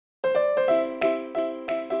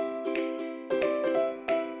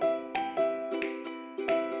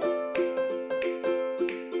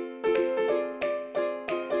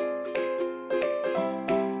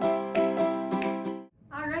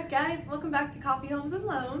back to Coffee Homes and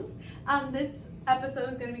Loans. This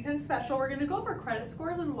episode is going to be kind of special. We're going to go over credit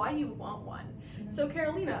scores and why you want one. Mm-hmm. So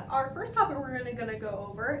Carolina, our first topic we're going to go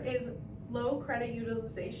over is low credit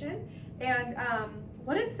utilization. And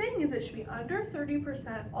what it's saying is it should be under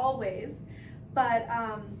 30% always, but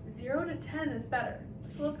 0 to 10 is better.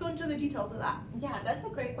 So let's go into the details of that. Yeah, that's a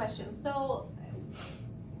great question. So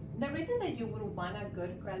the reason that you would want a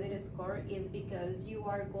good credit score is because you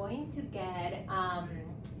are going to get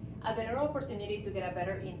a better opportunity to get a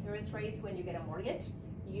better interest rates when you get a mortgage.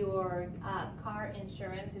 Your car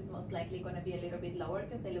insurance is most likely going to be a little bit lower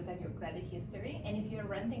because they look at your credit history. And if you're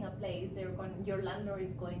renting a place, your landlord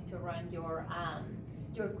is going to run your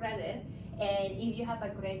credit. And if you have a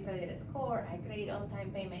great credit score, a great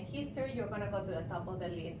on-time payment history, you're going to go to the top of the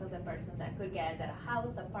list of the person that could get a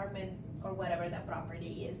house, apartment, or whatever the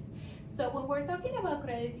property is. So when we're talking about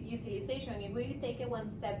credit utilization, if we take it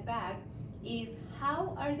one step back, is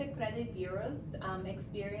how are the credit bureaus,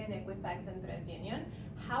 Experian, Equifax, and TransUnion,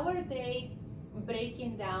 how are they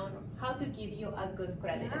breaking down how to give you a good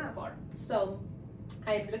credit score? So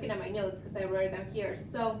I'm looking at my notes because I wrote it down here.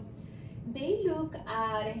 So they look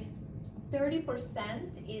at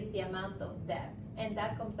 30% is the amount of debt, and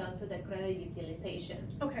that comes down to the credit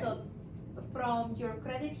utilization. Okay. So from your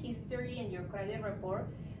credit history and your credit report,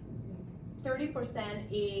 30%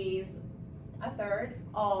 is a third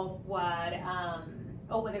of what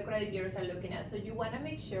the credit bureaus are looking at. So you want to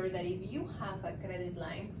make sure that if you have a credit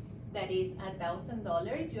line that is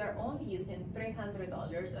 $1,000, you are only using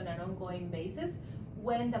 $300 on an ongoing basis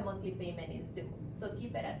when the monthly payment is due. So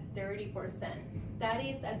keep it at 30%. That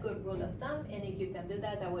is a good rule of thumb, and if you can do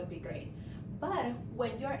that, that would be great. But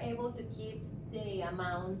when you're able to keep the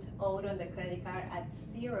amount owed on the credit card at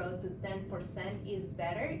 0 to 10% is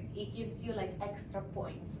better. It gives you like extra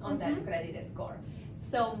points on that credit score.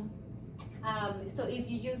 So if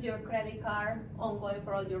you use your credit card ongoing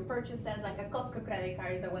for all your purchases, like a Costco credit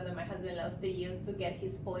card is the one that my husband loves to use to get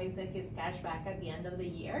his points and his cash back at the end of the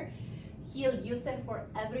year. He'll use it for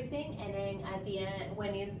everything, and then at the end,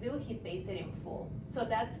 when it's due, he pays it in full. So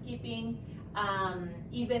that's keeping,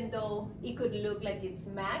 even though it could look like it's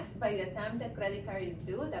maxed, by the time the credit card is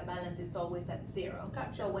due, the balance is always at 0. Gotcha.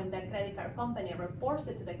 So when the credit card company reports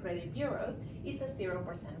it to the credit bureaus, it's a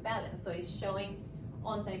 0% balance. So it's showing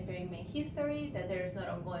on-time payment history, that there is not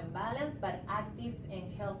ongoing balance, but active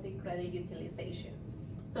and healthy credit utilization.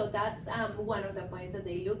 So that's one of the points that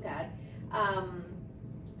they look at.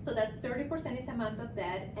 So that's 30% is amount of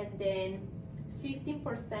debt, and then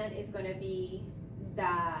 15% is going to be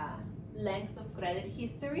the length of credit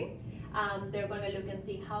history. They're going to look and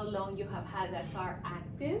see how long you have had that car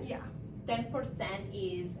active. Yeah. 10%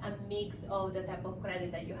 is a mix of the type of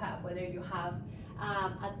credit that you have, whether you have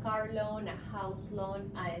a car loan, a house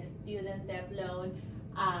loan, a student debt loan,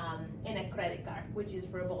 and a credit card, which is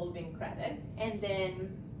revolving credit. And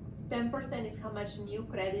then 10% is how much new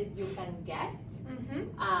credit you can get.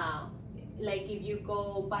 Like if you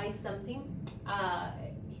go buy something,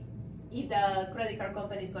 if the credit card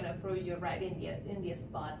company is going to approve you right in the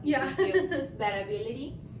spot, yeah, gives you that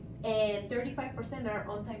ability. And 35% are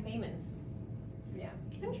on-time payments. Yeah.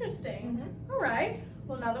 Interesting. All right.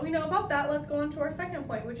 Well, now that we know about that, let's go on to our second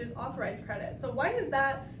point, which is authorized credit. So why is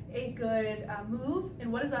that a good move,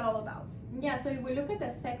 and what is that all about? Yeah, so if we look at the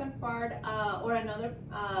second part, or another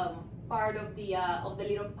part of the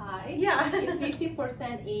little pie, yeah,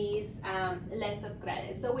 50% is length of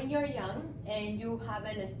credit. So when you're young and you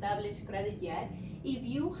haven't established credit yet, if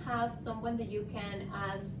you have someone that you can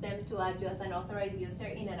ask them to add you as an authorized user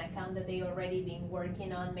in an account that they already been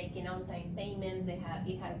working on, making on-time payments,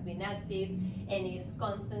 it has been active and is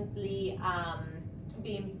constantly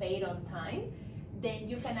being paid on time, then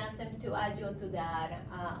you can ask them to add you onto that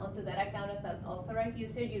account as an authorized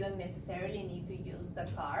user. You don't necessarily need to use the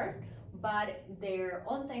card, but their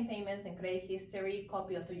on-time payments and credit history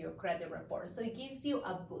copy onto your credit report. So it gives you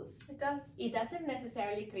a boost. It does. It doesn't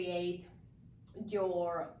necessarily create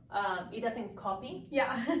it doesn't copy the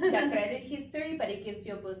credit history, but it gives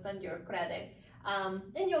you a boost on your credit. And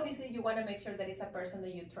you want to make sure that it's a person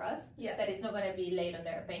that you trust, yes, that is not going to be late on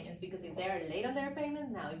their payments, because if they are late on their payments,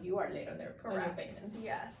 now you are late on your payments.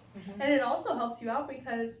 Yes. And it also helps you out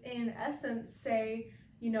because, in essence, say,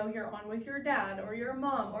 you're on with your dad or your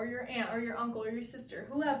mom or your aunt or your uncle or your sister,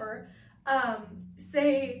 whoever,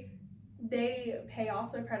 say they pay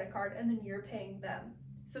off their credit card and then you're paying them.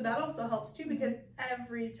 So that also helps too, because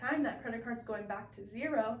every time that credit card's going back to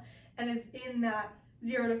 0 and is in that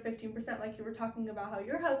 0 to 15%, like you were talking about how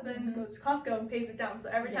your husband goes to Costco and pays it down. So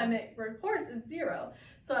every Yeah. time it reports, it's 0.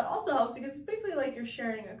 So it also helps because it's basically like you're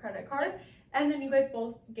sharing a credit card. And then you guys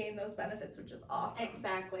both gain those benefits, which is awesome.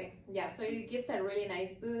 Exactly. Yeah. So it gives a really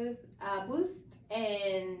nice boost,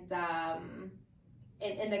 and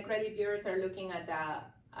the credit bureaus are looking at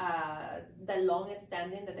the longest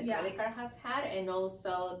standing that the credit card has had, and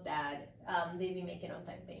also that they've been making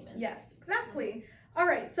on-time payments. Yes, exactly. All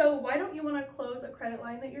right. So why don't you want to close a credit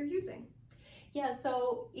line that you're using? Yeah,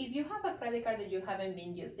 so if you have a credit card that you haven't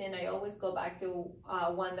been using, I always go back to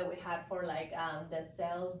one that we had for like the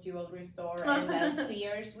Sales Jewelry Store and the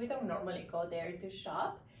Sears. We don't normally go there to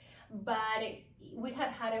shop, but we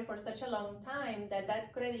had it for such a long time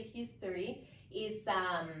that credit history is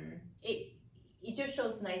it just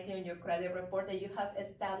shows nicely on your credit report that you have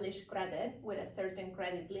established credit with a certain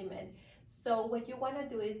credit limit. So what you want to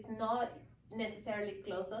do is not necessarily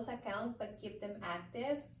close those accounts, but keep them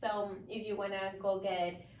active. So if you want to go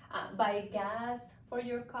get buy gas for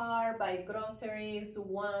your car, buy groceries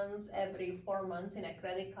once every 4 months in a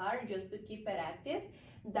credit card, just to keep it active,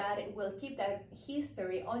 that will keep that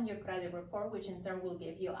history on your credit report, which in turn will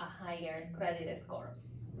give you a higher credit score.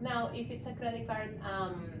 Now, if it's a credit card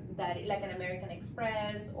that like an American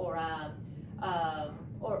Express or a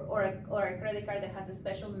credit card that has a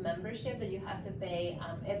special membership that you have to pay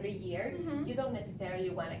every year, you don't necessarily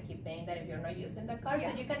want to keep paying that if you're not using the card. So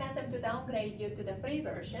you can ask them to downgrade you to the free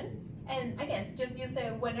version. And again, just use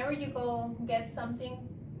it whenever you go get something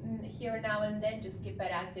here now and then, just keep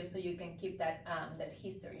it active so you can keep that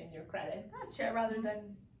history in your credit. Gotcha, rather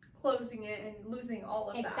than closing it and losing all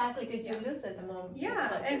of that. Exactly, because you lose it the moment.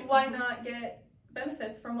 Yeah, and why not get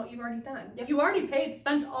benefits from what you've already done? Yep. You already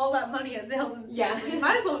spent all that money at sales and sales, so you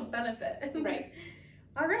might as well benefit. Right.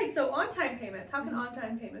 All right, so on-time payments. How can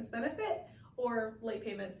on-time payments benefit, or late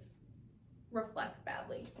payments reflect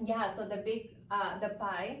badly? Yeah, so the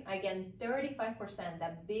pie, again, 35%,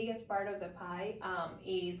 the biggest part of the pie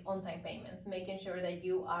is on-time payments, making sure that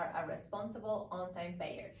you are a responsible on-time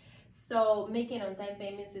payer. So making on-time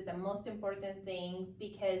payments is the most important thing,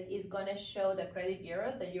 because it's going to show the credit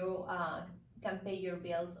bureaus that you can pay your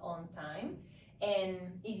bills on time. And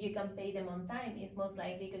if you can pay them on time, it's most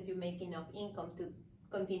likely because you make enough income to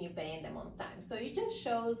continue paying them on time. So it just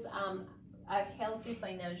shows a healthy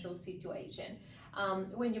financial situation.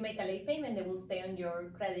 When you make a late payment, they will stay on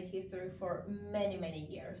your credit history for many, many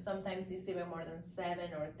years. Sometimes it's even more than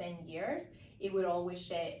 7 or 10 years. It would always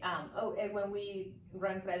say, when we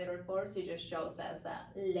run credit reports, it just shows us a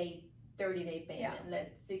late 30-day payment,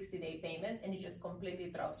 like 60-day payments, and it just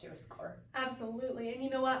completely drops your score. Absolutely. And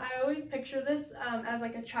you know what? I always picture this as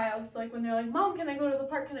like a child. So like when they're like, Mom, can I go to the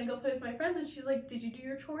park? Can I go play with my friends? And she's like, did you do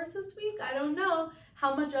your chores this week? I don't know.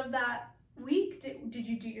 How much of that week did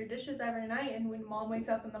you do your dishes every night? And when Mom wakes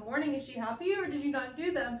up in the morning, is she happy, or did you not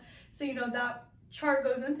do them? So, you know, that chart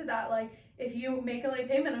goes into that. Like, if you make a late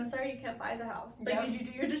payment, I'm sorry, you can't buy the house. But did you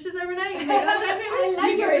do your dishes every night? You make on-time payments? I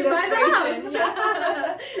like your illustration.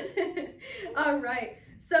 Yeah. All right.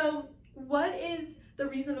 So what is the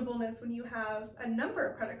reasonableness when you have a number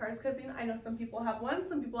of credit cards? Because I know some people have 1,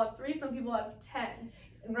 some people have 3, some people have 10.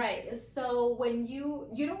 Right. So when you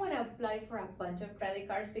don't want to apply for a bunch of credit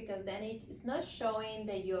cards, because then it's not showing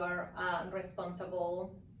that you are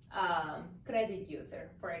responsible credit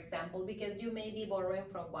user, for example, because you may be borrowing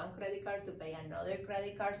from one credit card to pay another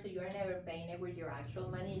credit card, so you are never paying it with your actual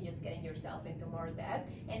money and just getting yourself into more debt.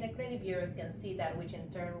 And the credit bureaus can see that, which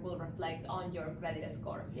in turn will reflect on your credit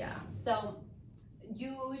score. Yeah. So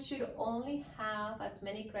you should only have as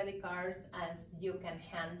many credit cards as you can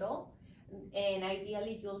handle. And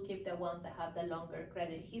ideally, you'll keep the ones that have the longer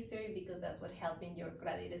credit history, because that's what helping your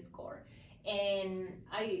credit score. And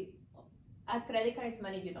a credit card is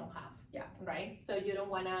money you don't have. Yeah. Right? So you don't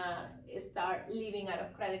want to start living out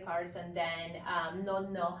of credit cards and then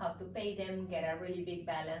not know how to pay them, get a really big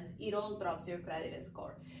balance. It all drops your credit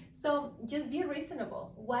score. So just be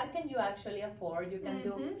reasonable. What can you actually afford? You can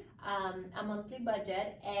do a monthly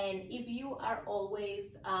budget. And if you are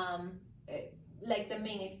always like the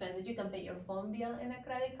main expenses, you can pay your phone bill in a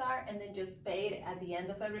credit card and then just pay it at the end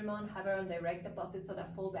of every month, have it on direct deposit so the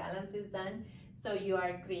full balance is done. So you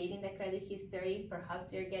are creating the credit history,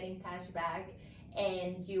 perhaps you're getting cash back,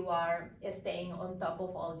 and you are staying on top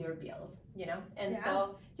of all your bills, you know? And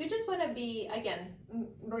so you just want to be, again,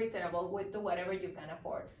 reasonable with whatever you can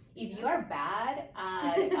afford. If you are bad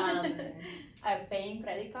at paying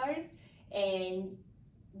credit cards and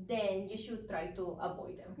then you should try to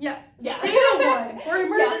avoid them. Yeah. Yeah. Stay away for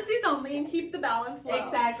emergencies only and keep the balance low.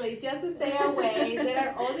 Exactly. Just to stay away. There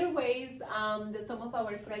are other ways that some of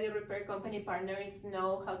our credit repair company partners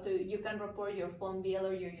know how to. You can report your phone bill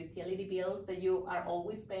or your utility bills that you are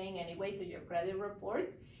always paying anyway to your credit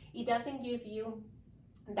report. It doesn't give you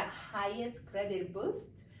the highest credit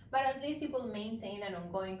boost, but at least it will maintain an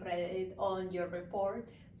ongoing credit on your report,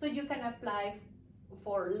 so you can apply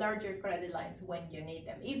for larger credit lines when you need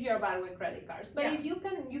them if you're bad with credit cards. But if you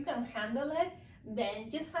can handle it, then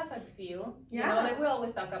just have a few. You know, like we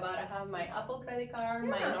always talk about, I have my Apple credit card,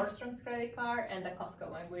 my Nordstrom's credit card, and the Costco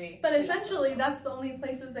one. But essentially, that's the only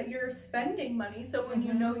places that you're spending money. So when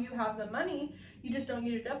you know you have the money, you just don't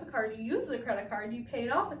use your debit card. You use the credit card. You pay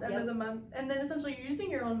it off at the end of the month, and then essentially you're using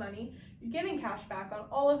your own money. You're getting cash back on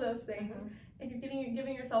all of those things. And you're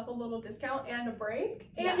giving yourself a little discount and a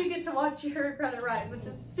break, and you get to watch your credit rise, which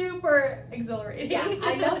is super exhilarating. Yeah,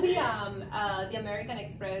 I love the American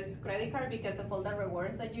Express credit card because of all the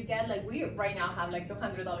rewards that you get. Like we right now have like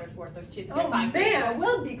 $200 worth of Cheesecake Factory, so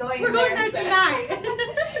we'll be going. We're going there tonight.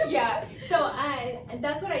 Yeah, so and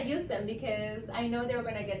that's what I use them because I know they're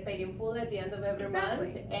gonna get paid in full at the end of every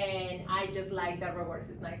month, and I just like the rewards.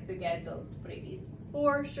 It's nice to get those freebies.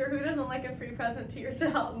 For sure. Who doesn't like a free present to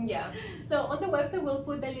yourself? Yeah. So on the website, we'll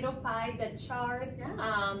put the little pie, the chart,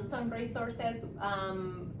 some resources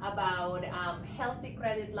about healthy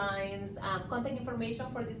credit lines, contact information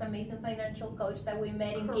for this amazing financial coach that we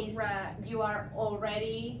met in case you are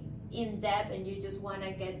already in debt and you just want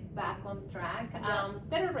to get back on track.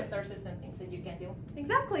 There are resources and things that you can do.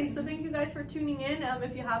 Exactly. So thank you guys for tuning in.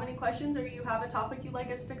 If you have any questions or you have a topic you'd like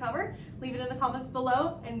us to cover, leave it in the comments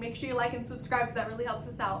below, and make sure you like and subscribe because that really helps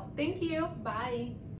us out. Thank you. Bye.